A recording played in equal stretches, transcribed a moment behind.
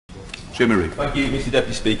Thank you, Mr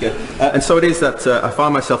Deputy Speaker. And so it is that I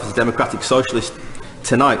find myself as a democratic socialist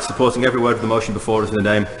tonight supporting every word of the motion before us in the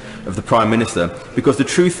name of the Prime Minister, because the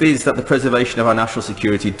truth is that the preservation of our national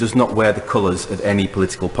security does not wear the colours of any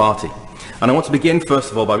political party. And I want to begin,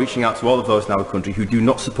 first of all, by reaching out to all of those in our country who do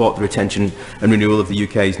not support the retention and renewal of the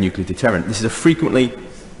UK's nuclear deterrent. This is a frequently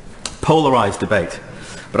polarised debate,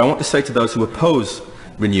 but I want to say to those who oppose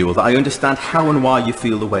renewal that I understand how and why you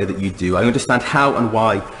feel the way that you do. I understand how and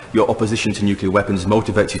why your opposition to nuclear weapons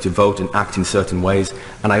motivates you to vote and act in certain ways,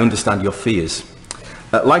 and I understand your fears.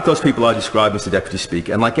 Like those people I described, Mr Deputy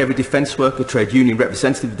Speaker, and like every defence worker, trade union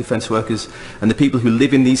representative of defence workers, and the people who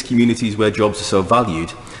live in these communities where jobs are so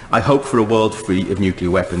valued, I hope for a world free of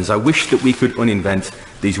nuclear weapons. I wish that we could uninvent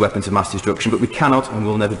these weapons of mass destruction, but we cannot and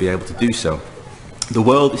will never be able to do so. The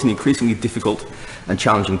world is an increasingly difficult and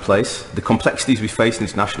challenging place. The complexities we face in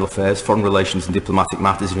international affairs, foreign relations and diplomatic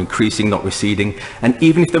matters are increasing, not receding, and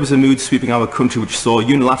even if there was a mood sweeping our country which saw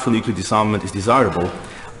unilateral nuclear disarmament as desirable,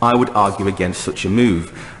 I would argue against such a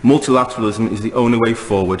move. Multilateralism is the only way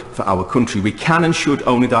forward for our country. We can and should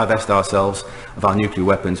only divest ourselves of our nuclear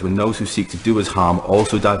weapons when those who seek to do us harm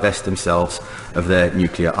also divest themselves of their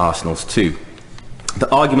nuclear arsenals too. The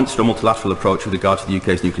arguments for a multilateral approach with regard to the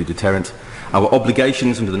UK's nuclear deterrent, our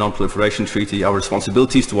obligations under the Non-Proliferation Treaty, our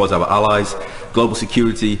responsibilities towards our allies, global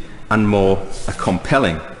security and more are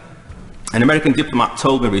compelling. An American diplomat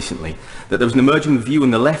told me recently that there was an emerging view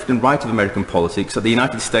on the left and right of American politics that the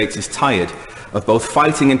United States is tired of both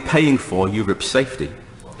fighting and paying for Europe's safety.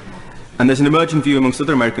 And there's an emerging view amongst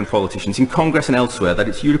other American politicians in Congress and elsewhere that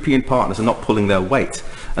its European partners are not pulling their weight.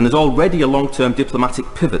 And there's already a long-term diplomatic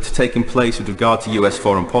pivot taking place with regard to US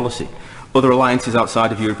foreign policy. Other alliances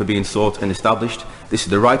outside of Europe are being sought and established. This is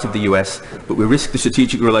the right of the US, but we risk the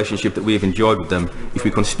strategic relationship that we have enjoyed with them if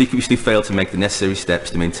we conspicuously fail to make the necessary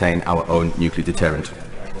steps to maintain our own nuclear deterrent.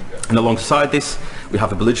 And alongside this, we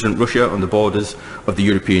have a belligerent Russia on the borders of the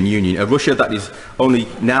European Union, a Russia that is only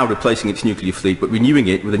now replacing its nuclear fleet, but renewing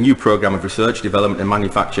it with a new programme of research, development and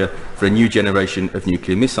manufacture for a new generation of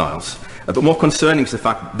nuclear missiles. But more concerning is the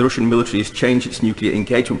fact that the Russian military has changed its nuclear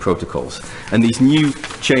engagement protocols, and these new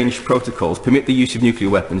changed protocols permit the use of nuclear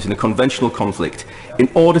weapons in a conventional conflict in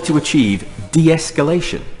order to achieve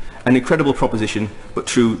de-escalation. An incredible proposition, but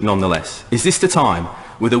true nonetheless. Is this the time,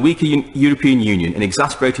 with a weaker European Union, an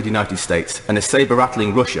exasperated United States and a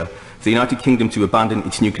sabre-rattling Russia, for the United Kingdom to abandon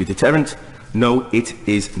its nuclear deterrent? No, it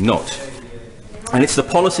is not. And it's the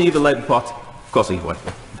policy of the Labour Party... Of course,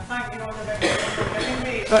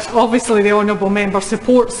 obviously the honourable member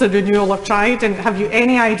supports the renewal of Trident. Have you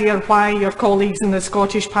any idea why your colleagues in the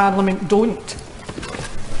Scottish Parliament don't?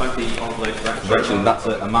 Thank the honourable Introduction. That's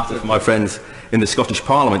a matter for my friends in the Scottish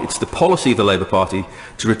Parliament. It's the policy of the Labour Party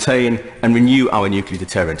to retain and renew our nuclear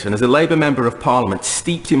deterrent. And as a Labour Member of Parliament,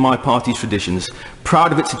 steeped in my party's traditions,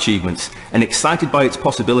 proud of its achievements and excited by its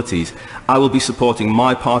possibilities, I will be supporting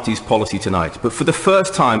my party's policy tonight. But for the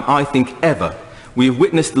first time, I think ever, we have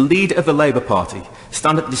witnessed the leader of the Labour Party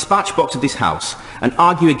stand at the dispatch box of this House and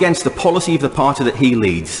argue against the policy of the party that he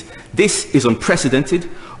leads. This is unprecedented.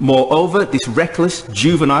 Moreover, this reckless,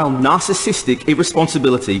 juvenile, narcissistic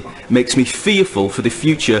irresponsibility makes me fearful for the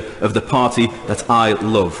future of the party that I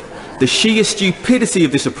love. The sheer stupidity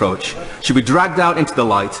of this approach should be dragged out into the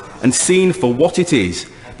light and seen for what it is,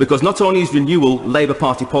 because not only is renewal Labour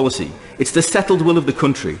Party policy, it's the settled will of the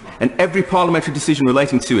country, and every parliamentary decision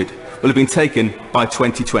relating to it will have been taken by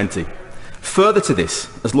 2020. Further to this,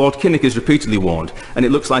 as Lord Kinnock has repeatedly warned, and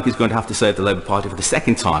it looks like he's going to have to save the Labour Party for the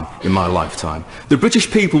second time in my lifetime, the British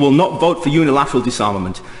people will not vote for unilateral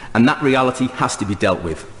disarmament, and that reality has to be dealt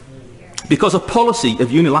with. Because a policy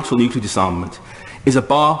of unilateral nuclear disarmament is a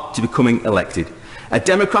bar to becoming elected. A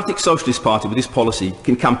democratic socialist party with this policy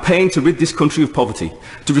can campaign to rid this country of poverty,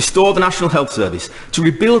 to restore the National Health Service, to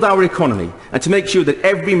rebuild our economy, and to make sure that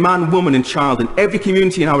every man, woman and child in every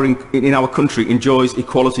community in our country enjoys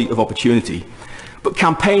equality of opportunity. But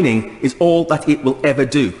campaigning is all that it will ever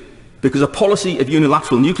do, because a policy of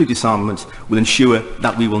unilateral nuclear disarmament will ensure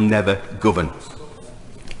that we will never govern.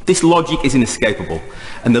 This logic is inescapable,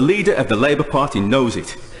 and the leader of the Labour Party knows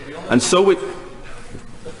it. And so it...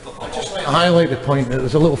 I highlight the point that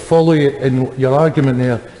there's a little folly in your argument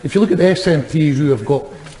there. If you look at the SNP, who have got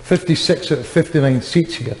 56 out of 59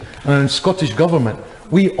 seats here, and in Scottish Government,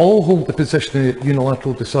 we all hold the position of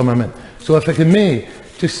unilateral disarmament. So if I may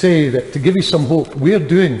just say that, to give you some hope, we're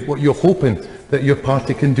doing what you're hoping that your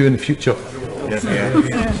party can do in the future.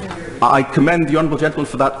 I commend the honourable gentleman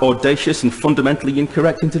for that audacious and fundamentally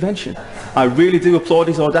incorrect intervention. I really do applaud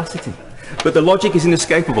his audacity. But the logic is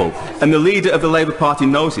inescapable, and the leader of the Labour Party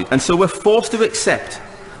knows it, and so we're forced to accept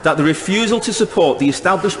that the refusal to support the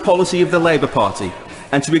established policy of the Labour Party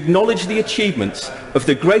and to acknowledge the achievements of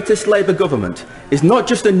the greatest Labour government is not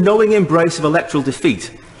just a knowing embrace of electoral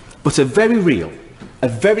defeat, but a very real, a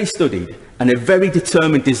very studied and a very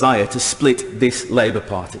determined desire to split this Labour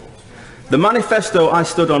Party. The manifesto I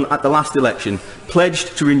stood on at the last election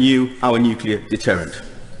pledged to renew our nuclear deterrent.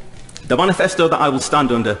 The manifesto that I will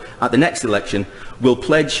stand under at the next election will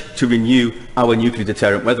pledge to renew our nuclear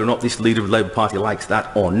deterrent, whether or not this leader of the Labour Party likes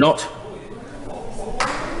that or not.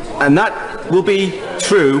 And that will be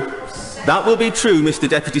true, Mr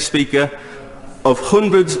Deputy Speaker, of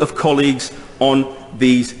hundreds of colleagues on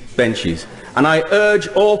these benches. And I urge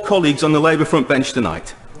all colleagues on the Labour front bench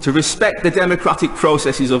tonight to respect the democratic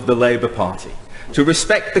processes of the Labour Party, to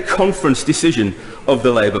respect the conference decision of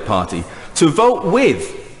the Labour Party, to vote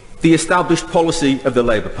with the established policy of the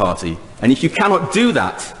Labour Party. And if you cannot do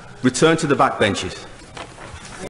that, return to the backbenches.